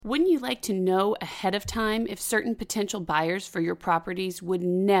Wouldn't you like to know ahead of time if certain potential buyers for your properties would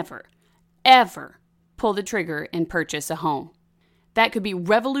never, ever pull the trigger and purchase a home? That could be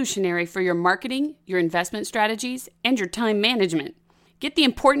revolutionary for your marketing, your investment strategies, and your time management. Get the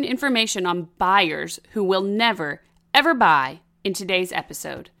important information on buyers who will never, ever buy in today's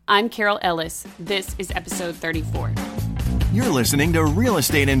episode. I'm Carol Ellis. This is episode 34. You're listening to Real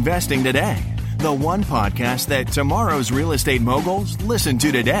Estate Investing Today, the one podcast that tomorrow's real estate moguls listen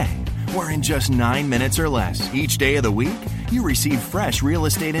to today, where in just 9 minutes or less each day of the week, you receive fresh real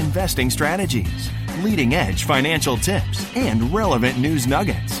estate investing strategies, leading-edge financial tips, and relevant news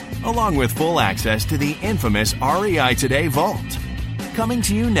nuggets, along with full access to the infamous REI Today Vault. Coming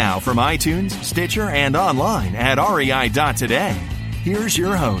to you now from iTunes, Stitcher, and online at rei.today. Here's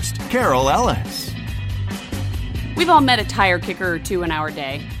your host, Carol Ellis. We've all met a tire kicker or two in our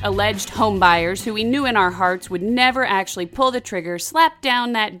day, alleged home buyers who we knew in our hearts would never actually pull the trigger, slap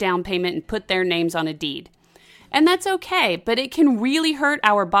down that down payment, and put their names on a deed. And that's okay, but it can really hurt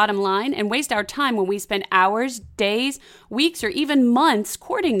our bottom line and waste our time when we spend hours, days, weeks, or even months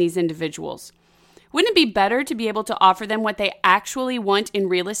courting these individuals. Wouldn't it be better to be able to offer them what they actually want in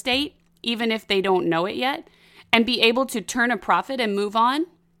real estate, even if they don't know it yet, and be able to turn a profit and move on?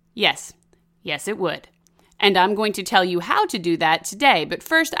 Yes, it would. And I'm going to tell you how to do that today. But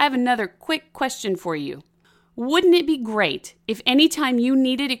first, I have another quick question for you. Wouldn't it be great if anytime you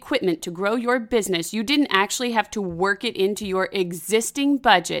needed equipment to grow your business, you didn't actually have to work it into your existing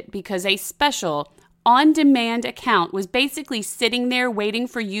budget because a special on-demand account was basically sitting there waiting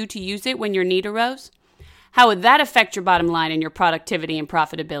for you to use it when your need arose? How would that affect your bottom line and your productivity and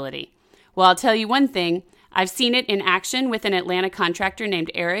profitability? Well, I'll tell you one thing. I've seen it in action with an Atlanta contractor named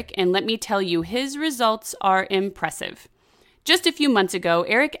Eric, and let me tell you, his results are impressive. Just a few months ago,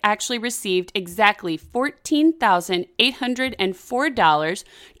 Eric actually received exactly $14,804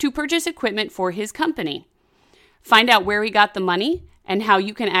 to purchase equipment for his company. Find out where he got the money and how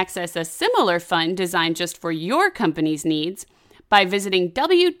you can access a similar fund designed just for your company's needs by visiting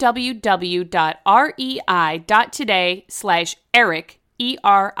www.rei.today/Eric,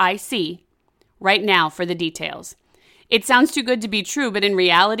 ERIC, right now for the details. It sounds too good to be true, but in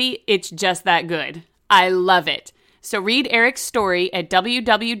reality, it's just that good. I love it. So read Eric's story at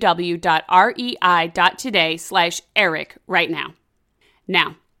www.rei.today/Eric right now.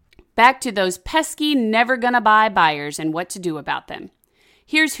 Now, back to those pesky never gonna buy buyers and what to do about them.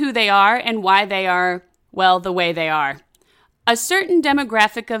 Here's who they are and why they are, well, the way they are. A certain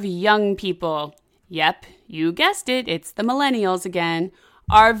demographic of young people, yep, you guessed it, it's the millennials again,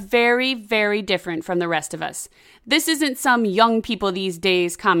 are very, very different from the rest of us. This isn't some young people these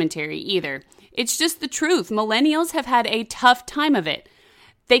days commentary either. It's just the truth. Millennials have had a tough time of it.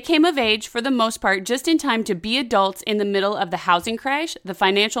 They came of age, for the most part, just in time to be adults in the middle of the housing crash, the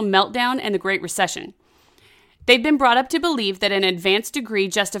financial meltdown, and the Great Recession. They've been brought up to believe that an advanced degree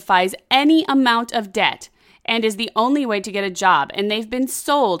justifies any amount of debt and is the only way to get a job, and they've been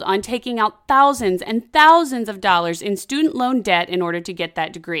sold on taking out thousands and thousands of dollars in student loan debt in order to get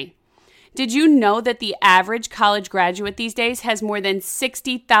that degree. Did you know that the average college graduate these days has more than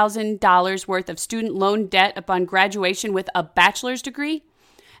 $60,000 worth of student loan debt upon graduation with a bachelor's degree?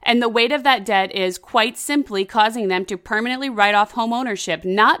 And the weight of that debt is quite simply causing them to permanently write off home ownership,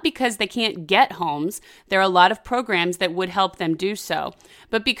 not because they can't get homes. There are a lot of programs that would help them do so,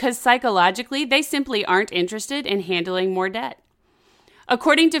 but because psychologically they simply aren't interested in handling more debt.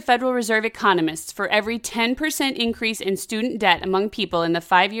 According to Federal Reserve economists, for every 10% increase in student debt among people in the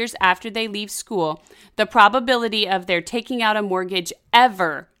 5 years after they leave school, the probability of their taking out a mortgage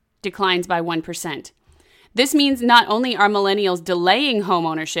ever declines by 1%. This means not only are millennials delaying home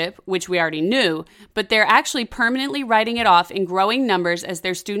ownership, which we already knew, but they're actually permanently writing it off in growing numbers as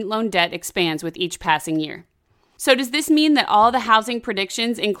their student loan debt expands with each passing year. So does this mean that all the housing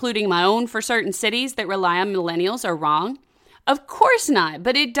predictions, including my own for certain cities that rely on millennials, are wrong? Of course not,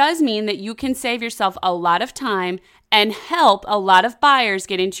 but it does mean that you can save yourself a lot of time and help a lot of buyers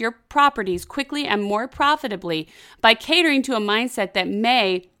get into your properties quickly and more profitably by catering to a mindset that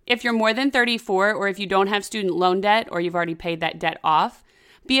may, if you're more than 34 or if you don't have student loan debt or you've already paid that debt off,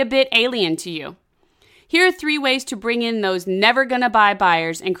 be a bit alien to you. Here are 3 ways to bring in those never gonna buy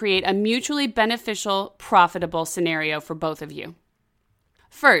buyers and create a mutually beneficial, profitable scenario for both of you.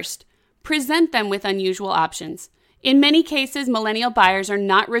 First, present them with unusual options. In many cases, millennial buyers are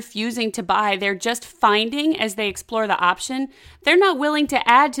not refusing to buy. They're just finding, as they explore the option, they're not willing to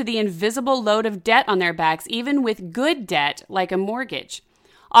add to the invisible load of debt on their backs, even with good debt like a mortgage.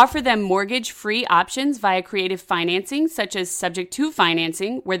 Offer them mortgage-free options via creative financing, such as subject-to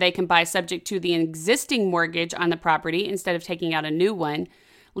financing, where they can buy subject to the existing mortgage on the property instead of taking out a new one.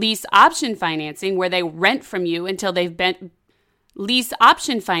 Lease option financing, where they rent from you until they've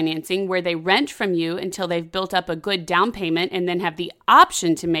built up a good down payment and then have the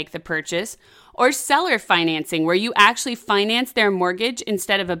option to make the purchase. Or seller financing, where you actually finance their mortgage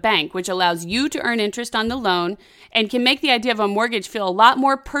instead of a bank, which allows you to earn interest on the loan and can make the idea of a mortgage feel a lot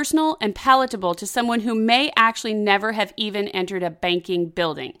more personal and palatable to someone who may actually never have even entered a banking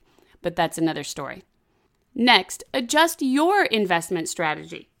building. But that's another story. Next, adjust your investment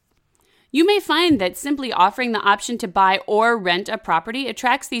strategy. You may find that simply offering the option to buy or rent a property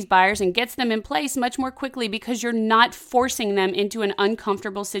attracts these buyers and gets them in place much more quickly because you're not forcing them into an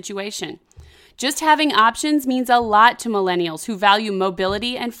uncomfortable situation. Just having options means a lot to millennials who value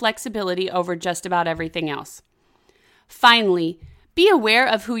mobility and flexibility over just about everything else. Finally, be aware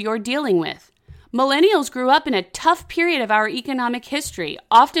of who you're dealing with. Millennials grew up in a tough period of our economic history,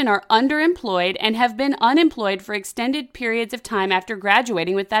 often are underemployed, and have been unemployed for extended periods of time after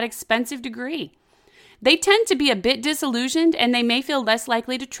graduating with that expensive degree. They tend to be a bit disillusioned, and they may feel less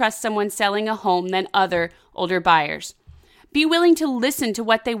likely to trust someone selling a home than other older buyers. Be willing to listen to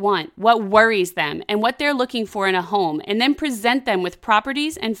what they want, what worries them, and what they're looking for in a home, and then present them with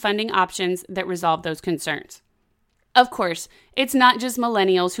properties and funding options that resolve those concerns. Of course, it's not just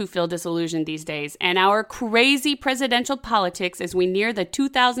millennials who feel disillusioned these days, and our crazy presidential politics as we near the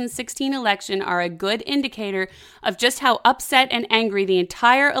 2016 election are a good indicator of just how upset and angry the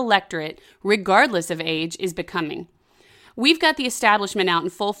entire electorate, regardless of age, is becoming. We've got the establishment out in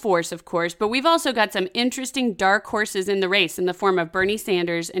full force, of course, but we've also got some interesting dark horses in the race in the form of Bernie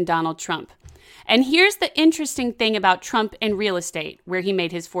Sanders and Donald Trump. And here's the interesting thing about Trump and real estate, where he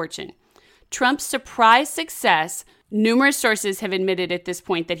made his fortune. Trump's surprise success, numerous sources have admitted at this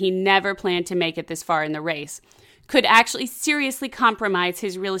point that he never planned to make it this far in the race, could actually seriously compromise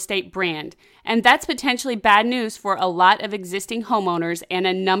his real estate brand. And that's potentially bad news for a lot of existing homeowners and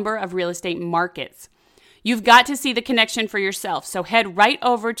a number of real estate markets. You've got to see the connection for yourself, so head right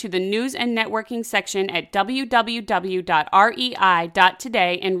over to the news and networking section at www.rei.today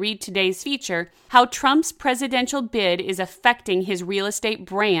and read today's feature, How Trump's Presidential Bid is Affecting His Real Estate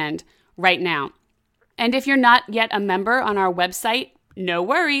Brand right now. And if you're not yet a member on our website, no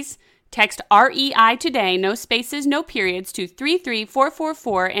worries. Text REI today, no spaces, no periods, to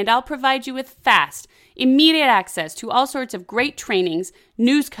 33444, and I'll provide you with fast, immediate access to all sorts of great trainings,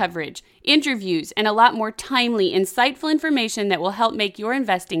 news coverage, interviews, and a lot more timely, insightful information that will help make your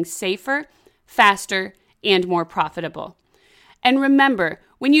investing safer, faster, and more profitable. And remember,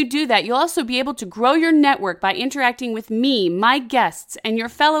 when you do that, you'll also be able to grow your network by interacting with me, my guests, and your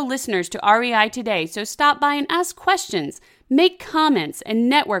fellow listeners to REI Today. So stop by and ask questions, make comments, and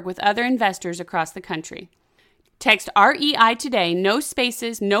network with other investors across the country. Text REI Today, no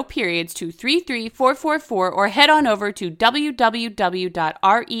spaces, no periods, to 33444 or head on over to www.rei.today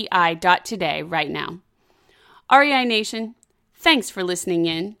right now. REI Nation, thanks for listening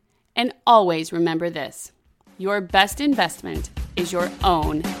in, and always remember this: your best investment is your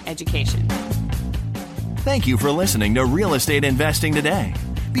own education. Thank you for listening to Real Estate Investing Today.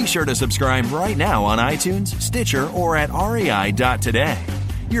 Be sure to subscribe right now on iTunes, Stitcher, or at rei.today.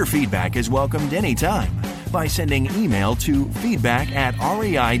 Your feedback is welcomed anytime by sending email to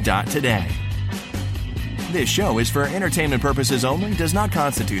feedback@rei.today. This show is for entertainment purposes only, does not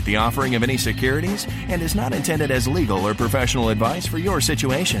constitute the offering of any securities, and is not intended as legal or professional advice for your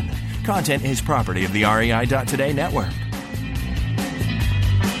situation. Content is property of the REI.today network.